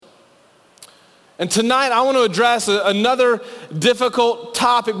And tonight I want to address another difficult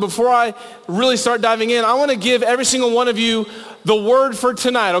topic. Before I really start diving in, I want to give every single one of you the word for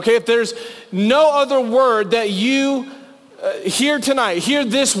tonight, okay? If there's no other word that you hear tonight, hear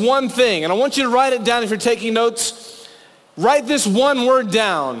this one thing. And I want you to write it down if you're taking notes. Write this one word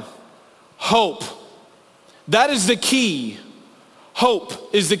down: hope. That is the key.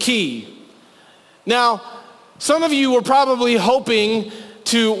 Hope is the key. Now, some of you were probably hoping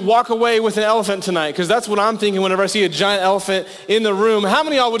to walk away with an elephant tonight, because that's what I'm thinking whenever I see a giant elephant in the room. How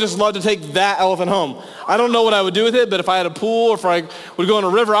many of y'all would just love to take that elephant home? I don't know what I would do with it, but if I had a pool or if I would go in a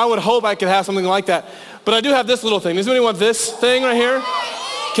river, I would hope I could have something like that. But I do have this little thing. Does anybody want this thing right here?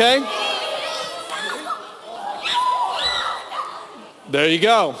 Okay. There you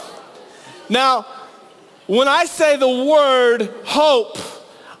go. Now, when I say the word hope,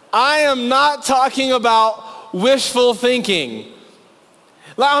 I am not talking about wishful thinking.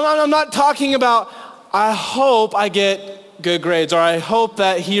 I'm not talking about, I hope I get good grades, or I hope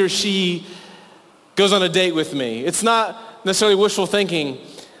that he or she goes on a date with me. It's not necessarily wishful thinking.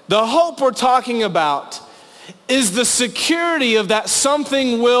 The hope we're talking about is the security of that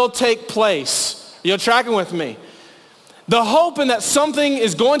something will take place. You're tracking with me? The hope in that something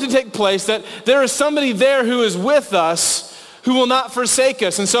is going to take place, that there is somebody there who is with us, who will not forsake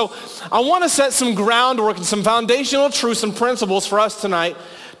us. And so I want to set some groundwork and some foundational truths and principles for us tonight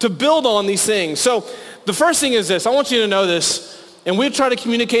to build on these things. So the first thing is this. I want you to know this, and we try to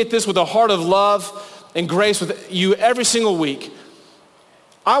communicate this with a heart of love and grace with you every single week.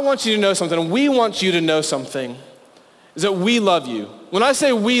 I want you to know something, and we want you to know something, is that we love you. When I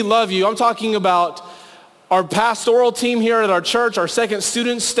say we love you, I'm talking about our pastoral team here at our church, our second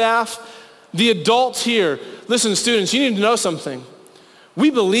student staff, the adults here. Listen, students, you need to know something. We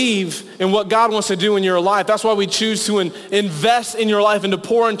believe in what God wants to do in your life. That's why we choose to invest in your life and to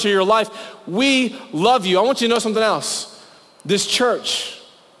pour into your life. We love you. I want you to know something else. This church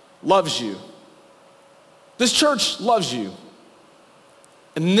loves you. This church loves you.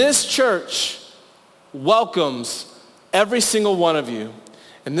 And this church welcomes every single one of you.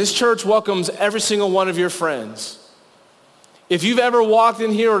 And this church welcomes every single one of your friends. If you've ever walked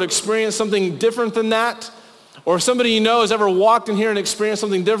in here or experienced something different than that, or if somebody you know has ever walked in here and experienced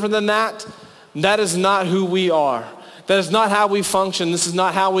something different than that, that is not who we are. That is not how we function. This is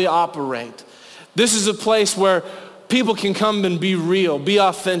not how we operate. This is a place where people can come and be real, be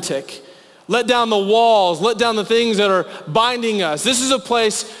authentic. Let down the walls, let down the things that are binding us. This is a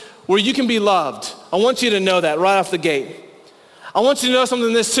place where you can be loved. I want you to know that right off the gate. I want you to know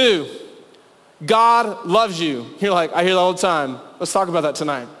something this too. God loves you. You're like, I hear that all the time. Let's talk about that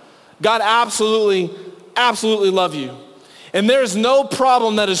tonight. God absolutely love you. And there's no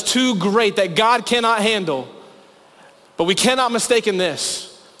problem that is too great that God cannot handle. But we cannot mistake in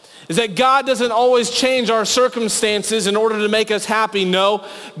this, is that God doesn't always change our circumstances in order to make us happy. No,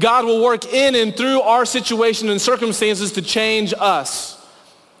 God will work in and through our situation and circumstances to change us.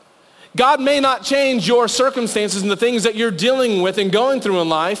 God may not change your circumstances and the things that you're dealing with and going through in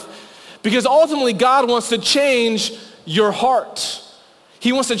life, because ultimately God wants to change your heart.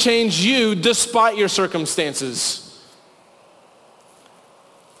 He wants to change you despite your circumstances.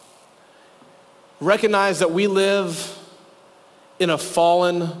 Recognize that we live in a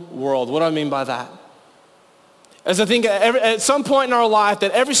fallen world. What do I mean by that? As I think at some point in our life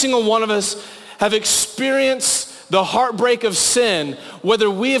that every single one of us have experienced the heartbreak of sin, whether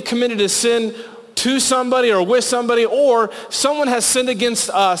we have committed a sin to somebody or with somebody, or someone has sinned against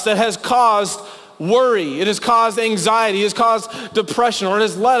us that has caused worry, it has caused anxiety, it has caused depression, or it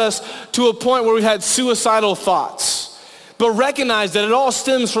has led us to a point where we've had suicidal thoughts. But recognize that it all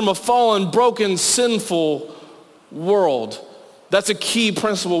stems from a fallen, broken, sinful world. That's a key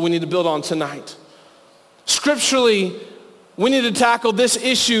principle we need to build on tonight. Scripturally, we need to tackle this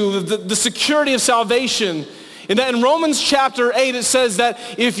issue, the security of salvation. And that in Romans chapter 8, it says that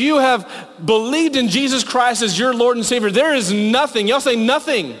if you have believed in Jesus Christ as your Lord and Savior, there is nothing, y'all say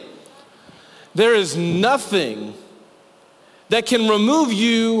nothing. There is nothing that can remove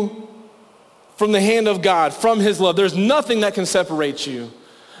you from the hand of God, from his love. There's nothing that can separate you.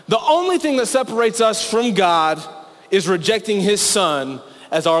 The only thing that separates us from God is rejecting his Son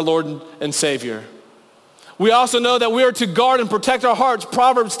as our Lord and Savior. We also know that we are to guard and protect our hearts.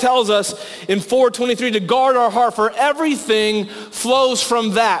 Proverbs tells us in 4:23 to guard our heart, for everything flows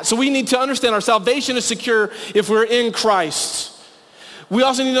from that. So we need to understand our salvation is secure if we're in Christ. We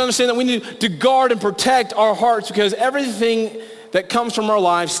also need to understand that we need to guard and protect our hearts, because everything that comes from our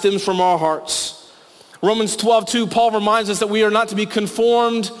lives stems from our hearts. Romans 12:2, Paul reminds us that we are not to be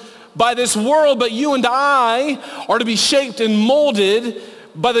conformed by this world, but you and I are to be shaped and molded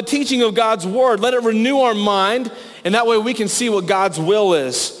by the teaching of God's word. Let it renew our mind, and that way we can see what God's will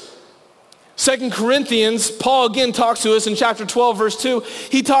is. 2 Corinthians, Paul again talks to us in chapter 12, verse 2.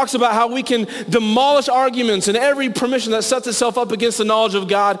 He talks about how we can demolish arguments and every permission that sets itself up against the knowledge of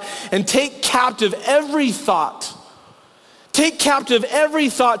God and take captive every thought. Take captive every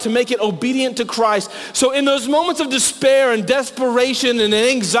thought to make it obedient to Christ. So in those moments of despair and desperation and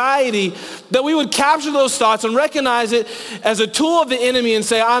anxiety, that we would capture those thoughts and recognize it as a tool of the enemy and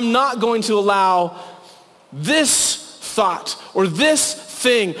say, I'm not going to allow this thought or this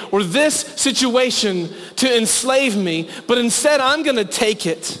thing or this situation to enslave me, but instead I'm going to take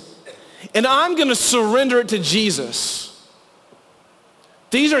it and I'm going to surrender it to Jesus.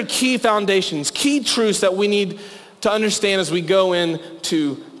 These are key foundations, key truths that we need to understand as we go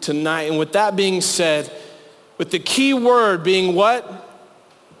into tonight. And with that being said, with the key word being what?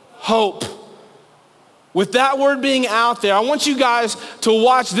 Hope. With that word being out there, I want you guys to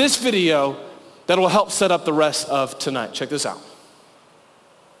watch this video that will help set up the rest of tonight. Check this out.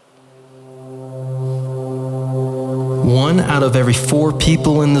 1 out of every 4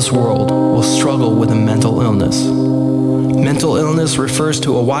 people in this world will struggle with a mental illness. Mental illness refers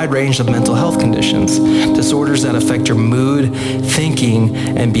to a wide range of mental health conditions, disorders that affect your mood, thinking,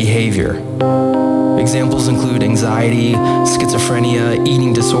 and behavior. Examples include anxiety, schizophrenia,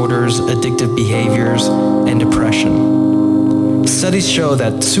 eating disorders, addictive behaviors, and depression. Studies show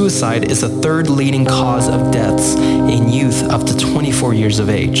that suicide is the 3rd leading cause of deaths in youth up to 24 years of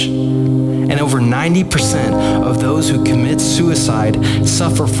age. And over 90% of those who commit suicide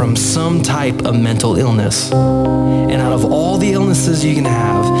suffer from some type of mental illness. And out of all the illnesses you can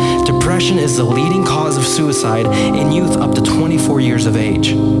have, depression is the leading cause of suicide in youth up to 24 years of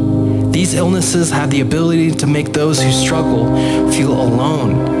age. These illnesses have the ability to make those who struggle feel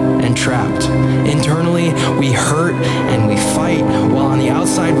alone and trapped. Internally, we hurt and we fight, while on the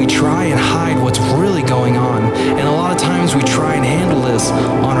outside we try and hide what's really going on. And a lot of times we try and handle this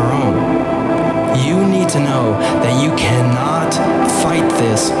on our own. You need to know that you cannot fight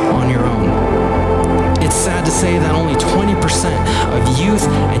this on your own. It's sad to say that only 20% of youth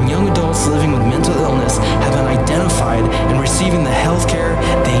and young adults living with mental illness have been identified and receiving the health care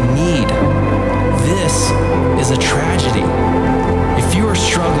they need. This is a tragedy. If you are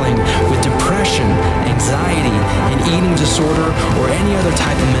struggling with depression, anxiety, an eating disorder, or any other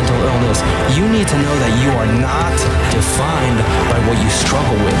type of mental illness, you need to know that you are not defined by what you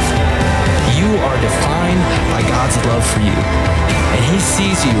struggle with. You are defined by God's love for you. And He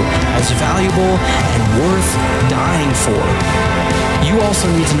sees you as valuable and worth dying for. You also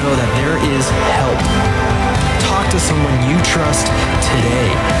need to know that there is help. Talk to someone you trust today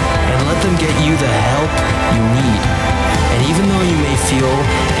and let them get you the help you need. And even though you may feel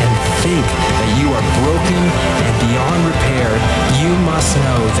and think that you are broken and beyond repair, you must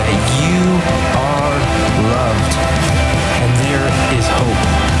know that you are loved and there is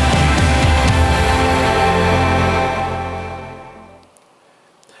hope.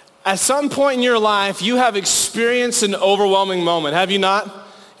 At some point in your life, you have experienced an overwhelming moment, have you not?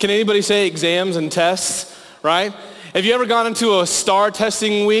 Can anybody say exams and tests, right? Have you ever gone into a STAR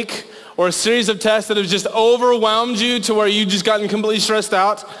testing week or a series of tests that have just overwhelmed you to where you've just gotten completely stressed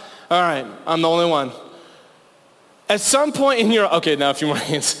out? All right, I'm the only one. At some point in your, okay, now a few more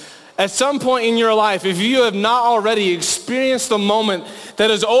hands. At some point in your life, if you have not already experienced a moment that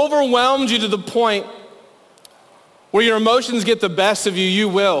has overwhelmed you to the point where your emotions get the best of you, you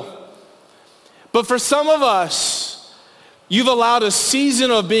will. But for some of us, you've allowed a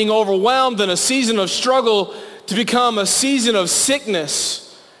season of being overwhelmed and a season of struggle to become a season of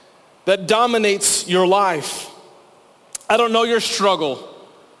sickness that dominates your life. I don't know your struggle.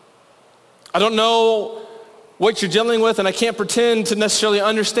 I don't know what you're dealing with, and I can't pretend to necessarily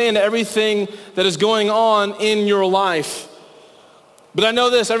understand everything that is going on in your life. But I know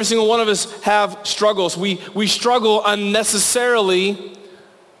this, every single one of us have struggles. We struggle unnecessarily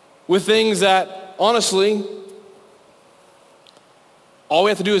with things that, honestly, all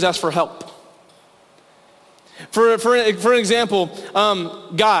we have to do is ask for help. For an example,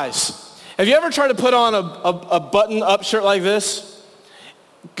 guys, have you ever tried to put on a button-up shirt like this?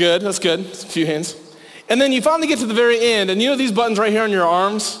 Good, that's good, that's a few hands. And then you finally get to the very end, and you know these buttons right here on your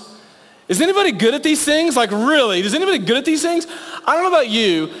arms? Is anybody good at these things? Like really, is anybody good at these things? I don't know about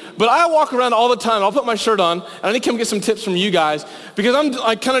you, but I walk around all the time. I'll put my shirt on, and I need to come get some tips from you guys because I'm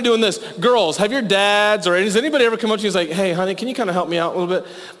like kind of doing this. Girls, have your dads or has anybody ever come up to you and say, hey, honey, can you kind of help me out a little bit?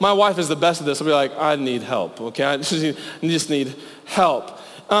 My wife is the best at this. I'll be like, I need help, okay? I just need help.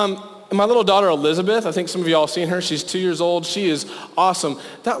 my little daughter Elizabeth, I think some of y'all seen her. She's 2 years old. She is awesome.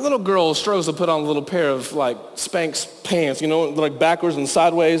 That little girl struggles to put on a little pair of like Spanx pants, like backwards and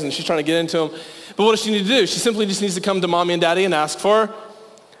sideways, and she's trying to get into them. But what does she need to do? She simply just needs to come to mommy and daddy and ask for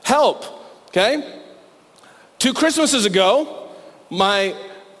help, okay? 2 Christmases ago, my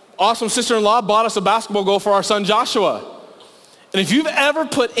awesome sister-in-law bought us a basketball goal for our son Joshua. And if you've ever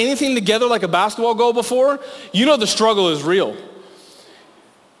put anything together like a basketball goal before, you know the struggle is real.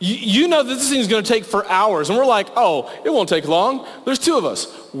 You know that this thing's gonna take for hours. And we're like, oh, it won't take long. There's 2 of us.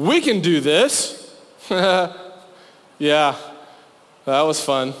 We can do this. Yeah, that was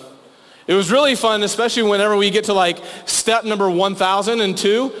fun. It was really fun, especially whenever we get to like step number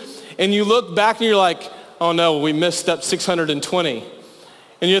 1,002, and you look back and you're like, oh no, we missed step 620.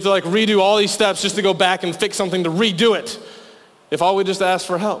 And you have to like redo all these steps just to go back and fix something to redo it. If all we just ask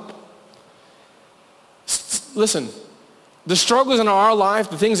for help. Listen, the struggles in our life,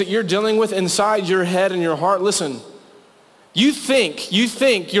 the things that you're dealing with inside your head and your heart, listen, you think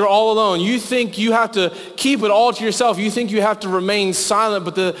you're all alone. You think you have to keep it all to yourself. You think you have to remain silent,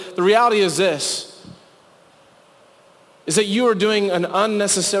 but the reality is this, is that you are doing an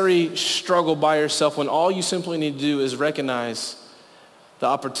unnecessary struggle by yourself when all you simply need to do is recognize the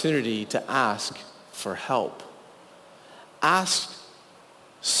opportunity to ask for help. Ask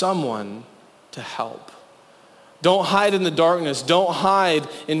someone to help. Don't hide in the darkness. Don't hide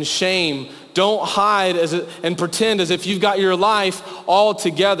in shame. Don't hide and pretend as if you've got your life all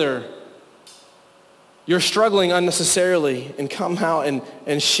together. You're struggling unnecessarily, and come out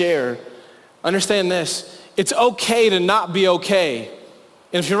and share. Understand this. It's okay to not be okay.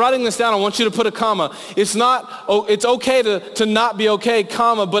 And if you're writing this down, I want you to put a comma. It's okay to not be okay,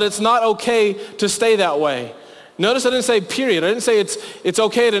 comma, but it's not okay to stay that way. Notice I didn't say period. I didn't say it's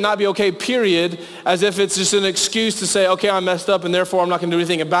okay to not be okay, period, as if it's just an excuse to say, okay, I messed up and therefore I'm not gonna do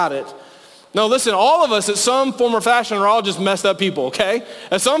anything about it. No, listen, all of us at some form or fashion are all just messed up people, okay?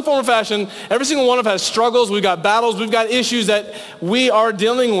 At some form or fashion, every single one of us has struggles, we've got battles, we've got issues that we are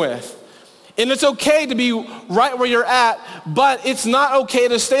dealing with. And it's okay to be right where you're at, but it's not okay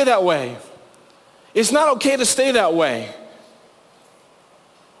to stay that way. It's not okay to stay that way.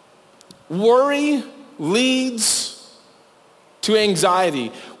 Worry leads to anxiety.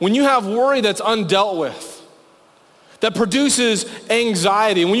 When you have worry that's undealt with, that produces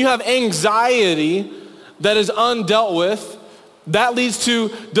anxiety. When you have anxiety that is undealt with, that leads to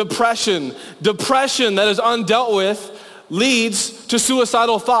depression. Depression that is undealt with leads to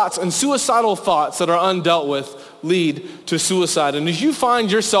suicidal thoughts, and suicidal thoughts that are undealt with lead to suicide. And if you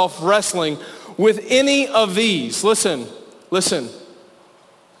find yourself wrestling with any of these, listen,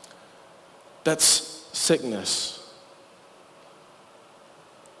 that's sickness.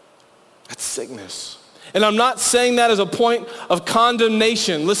 That's sickness. And I'm not saying that as a point of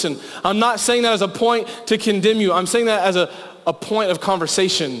condemnation. Listen, I'm not saying that as a point to condemn you. I'm saying that as a point of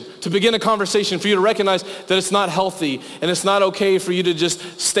conversation, to begin a conversation for you to recognize that it's not healthy and it's not okay for you to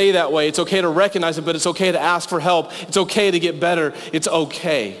just stay that way. It's okay to recognize it, but it's okay to ask for help. It's okay to get better. It's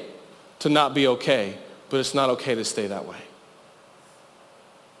okay to not be okay, but it's not okay to stay that way.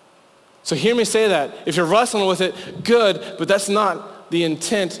 So hear me say that. If you're wrestling with it, good, but that's not the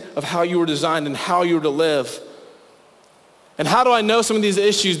intent of how you were designed and how you were to live. And how do I know some of these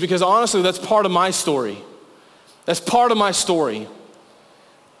issues? Because honestly, that's part of my story. That's part of my story.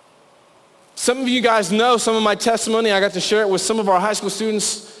 Some of you guys know some of my testimony. I got to share it with some of our high school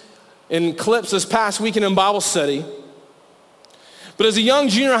students in clips this past weekend in Bible study. But as a young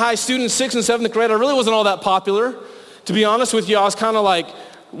junior high student, 6th and 7th grade, I really wasn't all that popular. To be honest with you, I was kind of like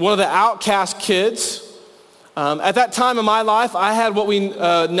one of the outcast kids. At that time in my life, I had what we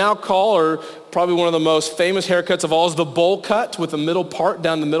now call, or probably one of the most famous haircuts of all, is the bowl cut with the middle part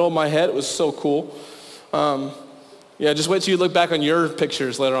down the middle of my head. It was so cool. Yeah, just wait till you look back on your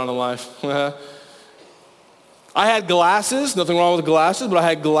pictures later on in life. I had glasses, nothing wrong with glasses, but I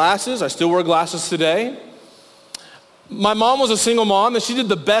had glasses. I still wear glasses today. My mom was a single mom, and she did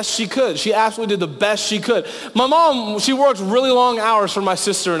the best she could. She absolutely did the best she could. My mom, she worked really long hours for my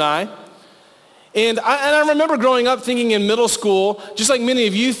sister and I. And I remember growing up thinking in middle school, just like many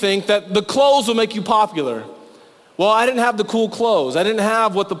of you think, that the clothes will make you popular. Well, I didn't have the cool clothes. I didn't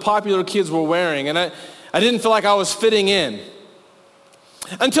have what the popular kids were wearing, and I didn't feel like I was fitting in.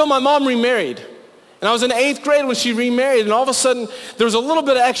 Until my mom remarried. And I was in 8th grade when she remarried, and all of a sudden, there was a little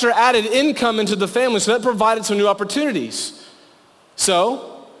bit of extra added income into the family, so that provided some new opportunities.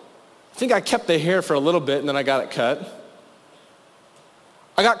 So, I think I kept the hair for a little bit, and then I got it cut.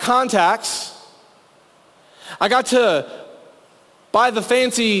 I got contacts. I got to buy the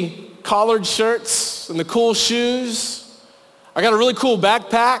fancy collared shirts and the cool shoes. I got a really cool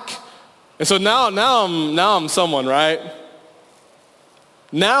backpack And so now I'm someone, right?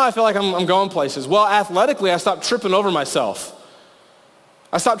 Now I feel like I'm going places. Well, athletically, I stopped tripping over myself.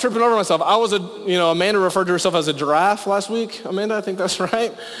 I was Amanda referred to herself as a giraffe last week. Amanda, I think that's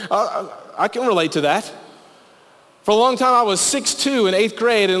right. I can relate to that. For a long time, I was 6'2" in 8th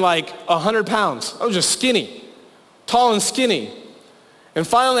grade and like 100 pounds. I was just skinny, tall and skinny. And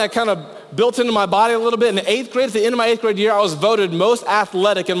finally, I kind of built into my body a little bit. In 8th grade, at the end of my 8th grade year, I was voted most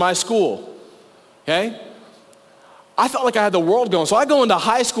athletic in my school, okay? I felt like I had the world going. So I go into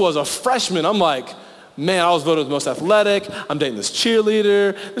high school as a freshman. I'm like, man, I was voted most athletic. I'm dating this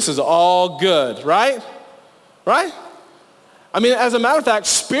cheerleader. This is all good, right? Right? I mean, as a matter of fact,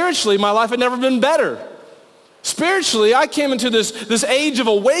 spiritually, my life had never been better. Spiritually, I came into this age of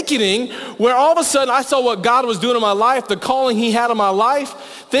awakening where all of a sudden I saw what God was doing in my life, the calling he had in my life,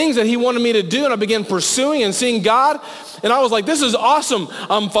 things that he wanted me to do, and I began pursuing and seeing God. And I was like, this is awesome.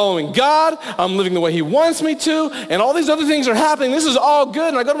 I'm following God. I'm living the way he wants me to. And all these other things are happening. This is all good.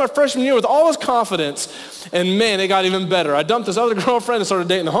 And I go to my freshman year with all this confidence. And man, it got even better. I dumped this other girlfriend and started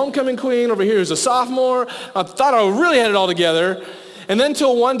dating the homecoming queen over here who's a sophomore. I thought I really had it all together. And then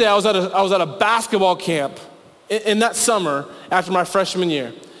till one day I was at a basketball camp in that summer after my freshman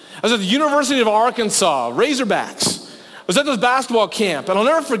year. I was at the University of Arkansas, Razorbacks. I was at this basketball camp, and I'll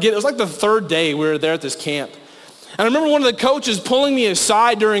never forget, it was like the third day we were there at this camp. And I remember one of the coaches pulling me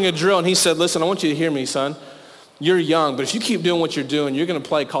aside during a drill, and he said, listen, I want you to hear me, son. You're young, but if you keep doing what you're doing, you're gonna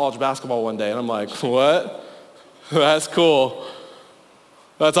play college basketball one day. And I'm like, what? That's cool.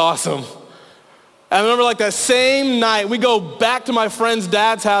 That's awesome. And I remember like that same night, we go back to my friend's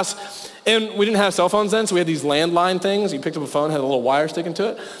dad's house, and we didn't have cell phones then, so we had these landline things. You picked up a phone, had a little wire sticking to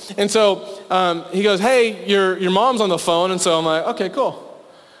it. And so he goes, hey, your mom's on the phone. And so I'm like, okay, cool.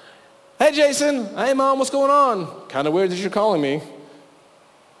 Hey, Jason. Hey, Mom, what's going on? Kind of weird that you're calling me.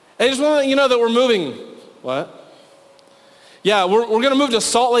 I just want to let you know that we're moving. What? Yeah, we're going to move to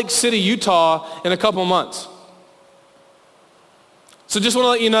Salt Lake City, Utah in a couple months. So just want to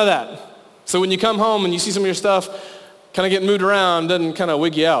let you know that. So when you come home and you see some of your stuff kind of getting moved around, doesn't kind of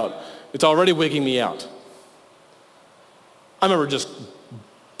wig you out. It's already wigging me out. I remember just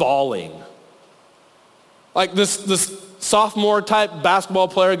bawling. Like this sophomore type basketball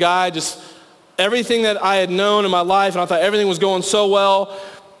player guy, just everything that I had known in my life, and I thought everything was going so well.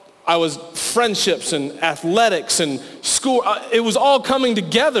 I was friendships and athletics and school. It was all coming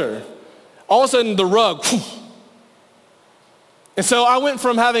together. All of a sudden, the rug. Whew. And so I went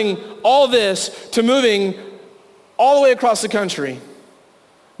from having all this to moving all the way across the country,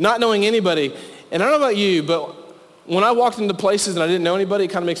 not knowing anybody. And I don't know about you, but when I walked into places and I didn't know anybody, it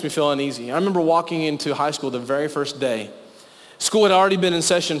kind of makes me feel uneasy. I remember walking into high school the very first day. School had already been in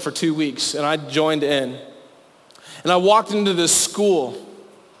session for 2 weeks, and I joined in. And I walked into this school.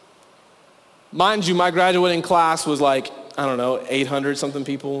 Mind you, my graduating class was like, 800 something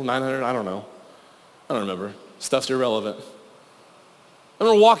people, 900, I don't know. I don't remember. Stuff's irrelevant. I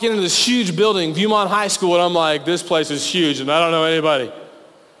remember walking into this huge building, Viewmont High School, and I'm like, this place is huge, and I don't know anybody.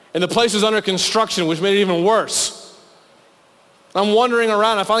 And the place was under construction, which made it even worse. I'm wandering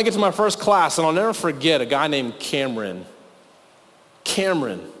around. I finally get to my first class, and I'll never forget a guy named Cameron.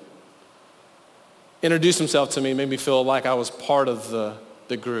 Cameron introduced himself to me, made me feel like I was part of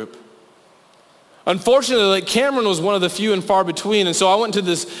the group. Unfortunately, Cameron was one of the few and far between, and so I went into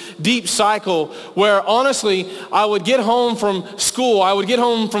this deep cycle where, honestly, I would get home from school, I would get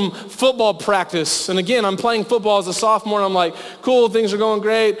home from football practice, and again, I'm playing football as a sophomore, and I'm like, cool, things are going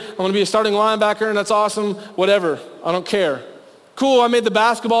great, I'm going to be a starting linebacker, and that's awesome, whatever, I don't care. Cool, I made the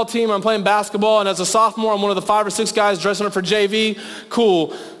basketball team, I'm playing basketball, and as a sophomore, I'm one of the 5 or 6 guys dressing up for JV,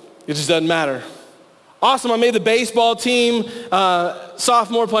 cool, it just doesn't matter. Awesome, I made the baseball team,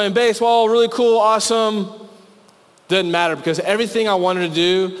 sophomore playing baseball, really cool, awesome. Didn't matter because everything I wanted to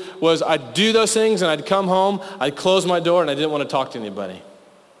do was I'd do those things and I'd come home, I'd close my door and I didn't want to talk to anybody.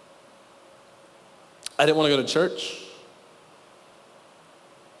 I didn't want to go to church.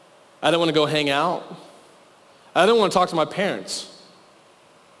 I didn't want to go hang out. I didn't want to talk to my parents.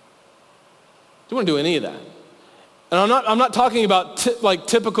 Didn't want to do any of that. And I'm not talking about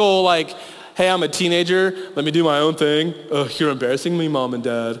typical hey, I'm a teenager, let me do my own thing. Oh, you're embarrassing me, Mom and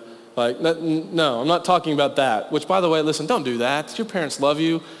Dad. No, I'm not talking about that. Which, by the way, listen, don't do that. Your parents love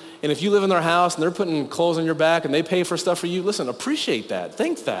you. And if you live in their house and they're putting clothes on your back and they pay for stuff for you, listen, appreciate that.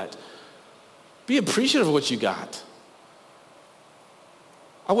 Thank that. Be appreciative of what you got.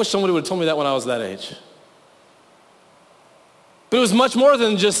 I wish somebody would have told me that when I was that age. But it was much more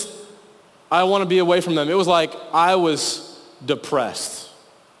than just, I want to be away from them. It was like I was depressed.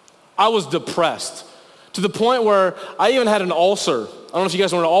 I was depressed. to the point where I even had an ulcer. I don't know if you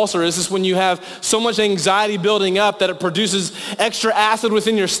guys know what an ulcer is. This is when you have so much anxiety building up that it produces extra acid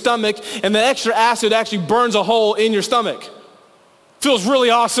within your stomach, and the extra acid actually burns a hole in your stomach. Feels really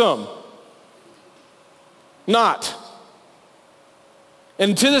awesome. Not.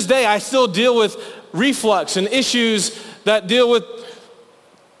 And to this day, I still deal with reflux and issues that deal with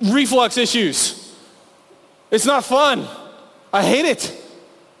reflux issues. It's not fun. I hate it.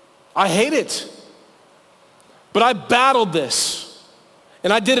 I hate it. But I battled this,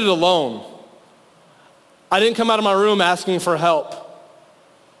 and I did it alone. I didn't come out of my room asking for help.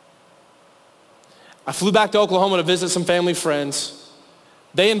 I flew back to Oklahoma to visit some family friends.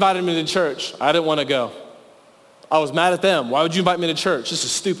 They invited me to church. I didn't want to go. I was mad at them. Why would you invite me to church? This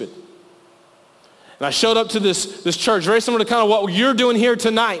is stupid. And I showed up to this church, very similar to kind of what you're doing here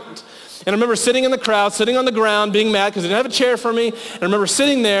tonight. And I remember sitting in the crowd, sitting on the ground, being mad because they didn't have a chair for me. And I remember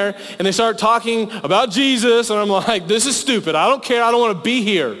sitting there, and they started talking about Jesus, and I'm like, this is stupid. I don't care. I don't want to be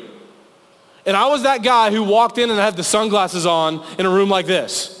here. And I was that guy who walked in and had the sunglasses on in a room like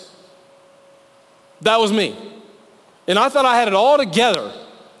this. That was me. And I thought I had it all together.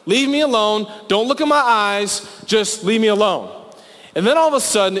 Leave me alone. Don't look in my eyes. Just leave me alone. And then all of a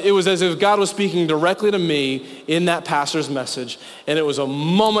sudden, it was as if God was speaking directly to me in that pastor's message. And it was a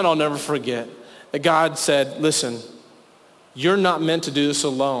moment I'll never forget that God said, listen, you're not meant to do this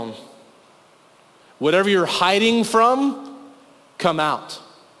alone. Whatever you're hiding from, come out.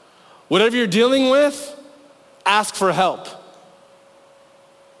 Whatever you're dealing with, ask for help.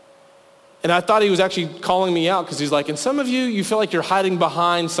 And I thought he was actually calling me out because he's like, and some of you feel like you're hiding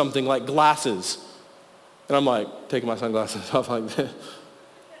behind something like glasses. And I'm like, taking my sunglasses off like this.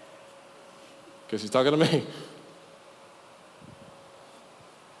 Because he's talking to me.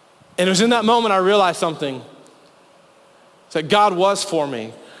 And it was in that moment I realized something. It's that God was for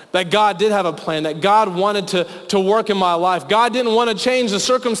me. That God did have a plan, that God wanted to work in my life. God didn't want to change the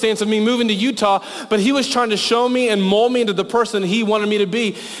circumstance of me moving to Utah, but he was trying to show me and mold me into the person he wanted me to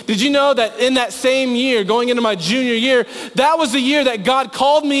be. Did you know that in that same year, going into my junior year, that was the year that God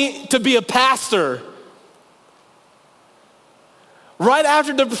called me to be a pastor? Right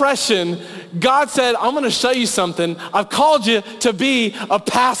after depression, God said, I'm going to show you something. I've called you to be a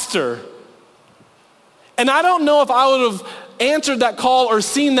pastor. And I don't know if I would have answered that call or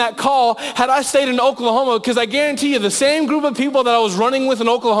seen that call had I stayed in Oklahoma, because I guarantee you the same group of people that I was running with in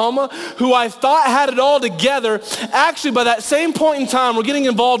Oklahoma who I thought had it all together, actually by that same point in time were getting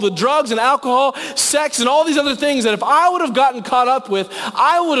involved with drugs and alcohol, sex, and all these other things that if I would have gotten caught up with,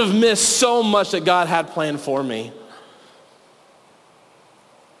 I would have missed so much that God had planned for me.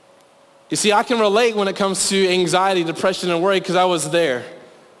 You see, I can relate when it comes to anxiety, depression, and worry because I was there.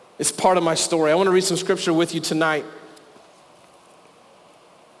 It's part of my story. I want to read some scripture with you tonight.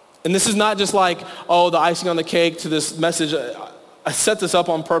 And this is not just like, the icing on the cake to this message. I set this up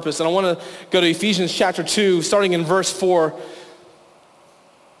on purpose. And I want to go to Ephesians chapter 2, starting in verse 4.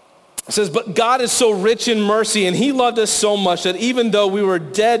 It says, but God is so rich in mercy, and he loved us so much that even though we were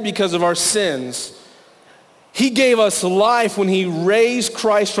dead because of our sins, he gave us life when he raised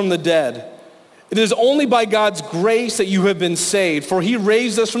Christ from the dead. It is only by God's grace that you have been saved, for he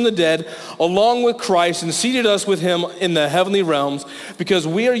raised us from the dead along with Christ and seated us with him in the heavenly realms because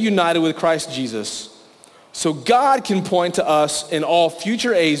we are united with Christ Jesus. So God can point to us in all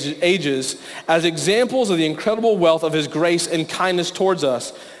future ages as examples of the incredible wealth of his grace and kindness towards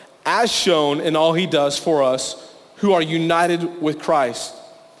us, as shown in all he does for us who are united with Christ.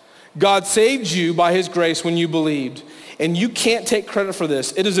 God saved you by his grace when you believed, and you can't take credit for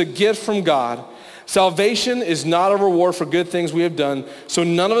this. It is a gift from God. Salvation is not a reward for good things we have done, so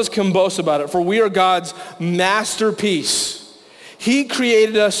none of us can boast about it, for we are God's masterpiece. He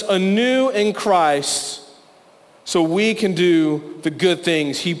created us anew in Christ so we can do the good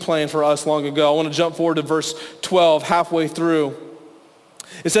things he planned for us long ago. I want to jump forward to verse 12, halfway through.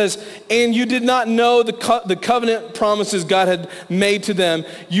 It says, and you did not know the covenant promises God had made to them.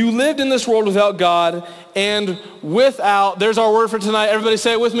 You lived in this world without God and without, there's our word for tonight. Everybody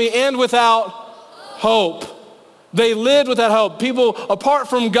say it with me, and without hope. They lived without hope. People apart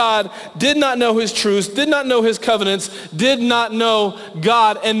from God did not know his truths, did not know his covenants, did not know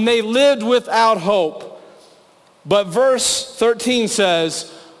God, and they lived without hope. But verse 13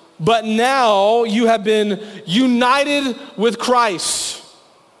 says, but now you have been united with Christ.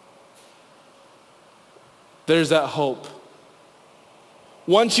 There's that hope.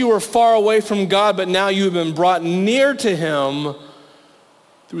 Once you were far away from God, but now you have been brought near to him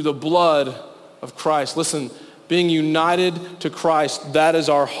through the blood of Christ. Listen, being united to Christ, that is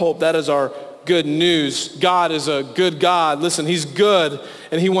our hope. That is our good news. God is a good God. Listen, he's good,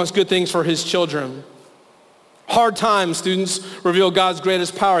 and he wants good things for his children. Hard times, students, reveal God's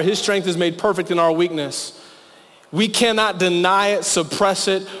greatest power. His strength is made perfect in our weakness. We cannot deny it, suppress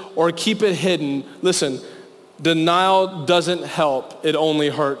it, or keep it hidden. Listen, denial doesn't help. It only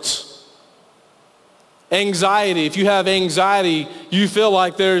hurts. Anxiety. If you have anxiety, you feel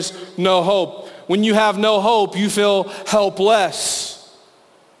like there's no hope. When you have no hope, you feel helpless.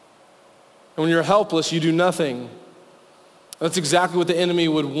 And when you're helpless, you do nothing. That's exactly what the enemy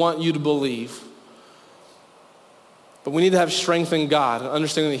would want you to believe. But we need to have strength in God,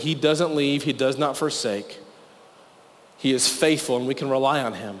 understanding that he doesn't leave, he does not forsake. He is faithful, and we can rely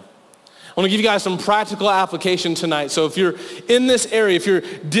on him. I want to give you guys some practical application tonight. So if you're in this area, if you're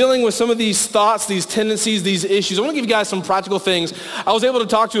dealing with some of these thoughts, these tendencies, these issues, I want to give you guys some practical things. I was able to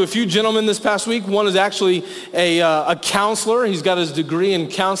talk to a few gentlemen this past week. One is actually a counselor. He's got his degree in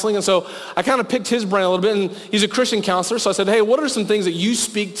counseling. And so I kind of picked his brain a little bit, and he's a Christian counselor. So I said, hey, what are some things that you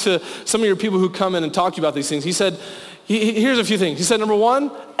speak to some of your people who come in and talk to you about these things? He said, here's a few things. He said, number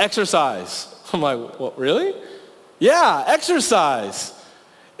one, exercise. I'm like, well, really? Yeah, exercise.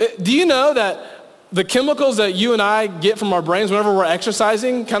 Do you know that the chemicals that you and I get from our brains whenever we're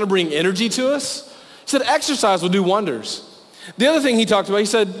exercising kind of bring energy to us? He said exercise will do wonders. The other thing he talked about, he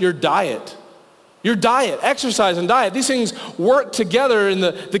said your diet. Your diet, exercise and diet. These things work together in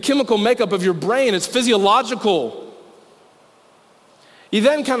the chemical makeup of your brain. It's physiological. He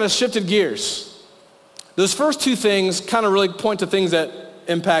then kind of shifted gears. Those first two things kind of really point to things that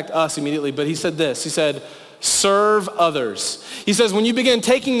impact us immediately, but he said this. He said, serve others. He says when you begin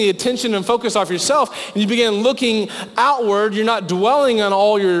taking the attention and focus off yourself and you begin looking outward, you're not dwelling on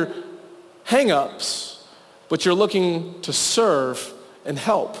all your hang-ups, but you're looking to serve and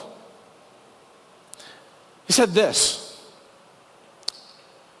help. He said this,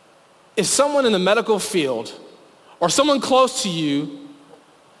 if someone in the medical field or someone close to you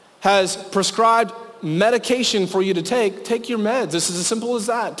has prescribed medication for you to take your meds. This is as simple as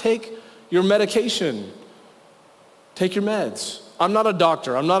that. Take your medication. Take your meds. I'm not a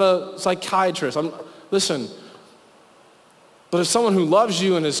doctor. I'm not a psychiatrist. Listen, but if someone who loves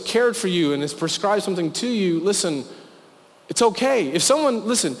you and has cared for you and has prescribed something to you, listen, it's okay.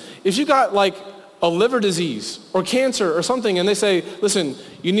 If you got like a liver disease or cancer or something and they say, listen,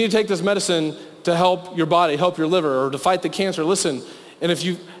 you need to take this medicine to help your body, help your liver, or to fight the cancer, listen, and if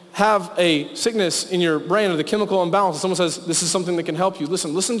you have a sickness in your brain or the chemical imbalance, and someone says, this is something that can help you,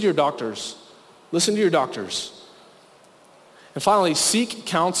 listen to your doctors. Listen to your doctors. And finally, seek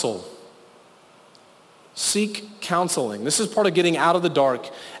counsel. Seek counseling. This is part of getting out of the dark,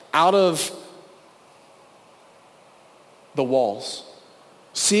 out of the walls.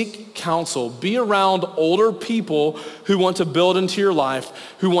 Seek counsel. Be around older people who want to build into your life,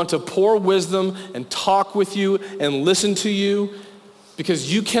 who want to pour wisdom and talk with you and listen to you,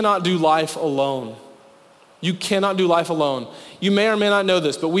 because you cannot do life alone. You cannot do life alone. You may or may not know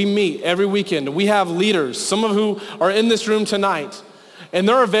this, but we meet every weekend. We have leaders, some of who are in this room tonight, and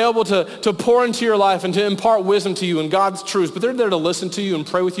they're available to pour into your life and to impart wisdom to you and God's truth, but they're there to listen to you and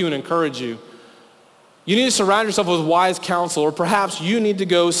pray with you and encourage you. You need to surround yourself with wise counsel, or perhaps you need to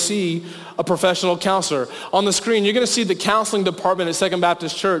go see a professional counselor. On the screen, you're going to see the counseling department at Second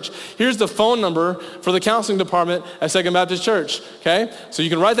Baptist Church. Here's the phone number for the counseling department at Second Baptist Church, okay? So you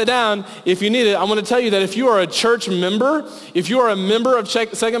can write that down if you need it. I'm going to tell you that if you are a church member, if you are a member of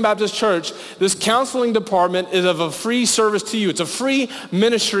Second Baptist Church, this counseling department is of a free service to you. It's a free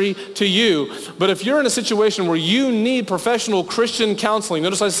ministry to you. But if you're in a situation where you need professional Christian counseling,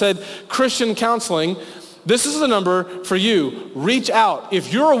 notice I said Christian counseling, this is the number for you. Reach out.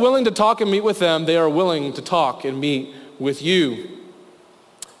 If you're willing to talk and meet with them, they are willing to talk and meet with you.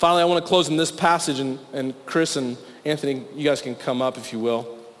 Finally, I want to close in this passage, and Chris and Anthony, you guys can come up if you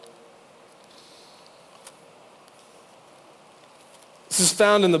will. This is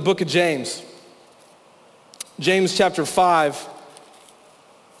found in the book of James. James chapter 5,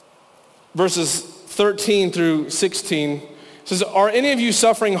 verses 13 through 16. It says, are any of you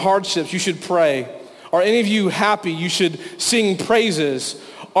suffering hardships? You should pray. Are any of you happy? You should sing praises.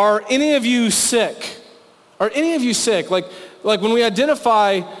 Are any of you sick? Are any of you sick? Like when we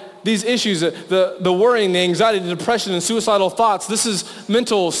identify these issues, the worrying, the anxiety, the depression, and suicidal thoughts, this is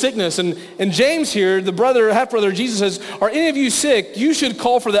mental sickness. And James here, the half-brother of Jesus says, are any of you sick? You should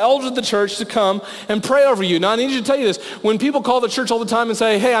call for the elders of the church to come and pray over you. Now I need you to tell you this. When people call the church all the time and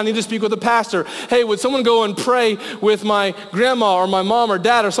say, hey, I need to speak with a pastor. Hey, would someone go and pray with my grandma or my mom or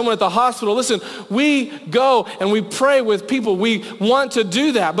dad or someone at the hospital? Listen, we go and we pray with people. We want to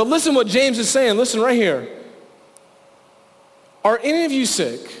do that. But listen what James is saying. Listen right here. Are any of you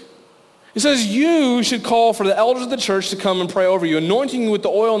sick? It says, you should call for the elders of the church to come and pray over you, anointing you with the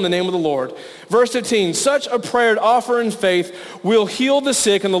oil in the name of the Lord. Verse 15, such a prayer to offer in faith will heal the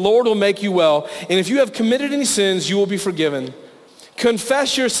sick, and the Lord will make you well. And if you have committed any sins, you will be forgiven.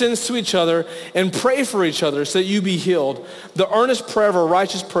 Confess your sins to each other and pray for each other so that you be healed. The earnest prayer of a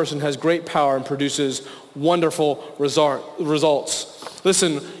righteous person has great power and produces wonderful results.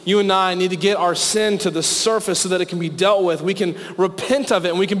 Listen, you and I need to get our sin to the surface so that it can be dealt with. We can repent of it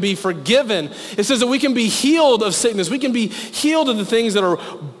and we can be forgiven. It says that we can be healed of sickness. We can be healed of the things that are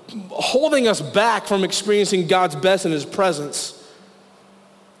holding us back from experiencing God's best in his presence.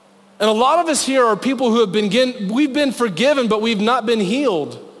 And a lot of us here are people who we've been forgiven, but we've not been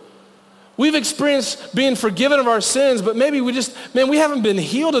healed. We've experienced being forgiven of our sins, but maybe we haven't been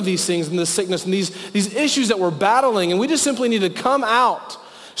healed of these things and this sickness and these issues that we're battling, and we just simply need to come out,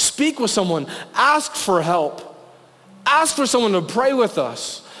 speak with someone, ask for help, ask for someone to pray with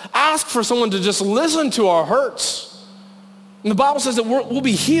us, ask for someone to just listen to our hurts. And the Bible says that we'll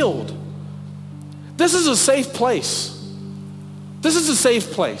be healed. This is a safe place. This is a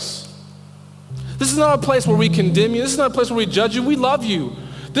safe place. This is not a place where we condemn you. This is not a place where we judge you. We love you.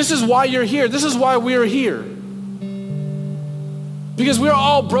 This is why you're here. This is why we're here. Because we're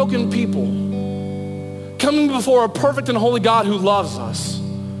all broken people coming before a perfect and holy God who loves us.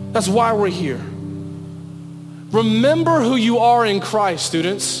 That's why we're here. Remember who you are in Christ,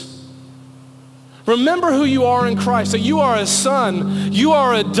 students. Remember who you are in Christ, that you are a son, you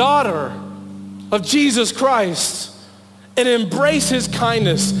are a daughter of Jesus Christ, and embrace his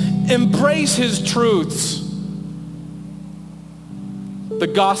kindness, embrace his truths. The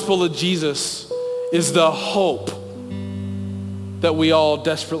gospel of Jesus is the hope that we all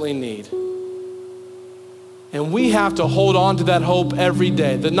desperately need. And we have to hold on to that hope every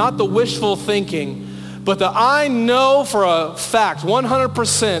day. Not the wishful thinking, but that I know for a fact,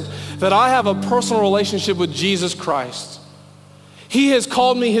 100%, that I have a personal relationship with Jesus Christ. He has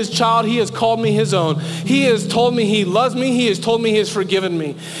called me his child. He has called me his own. He has told me he loves me. He has told me he has forgiven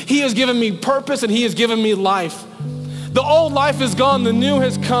me. He has given me purpose and he has given me life. The old life is gone, the new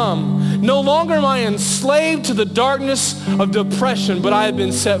has come. No longer am I enslaved to the darkness of depression, but I have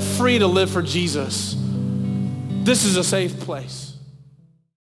been set free to live for Jesus. This is a safe place.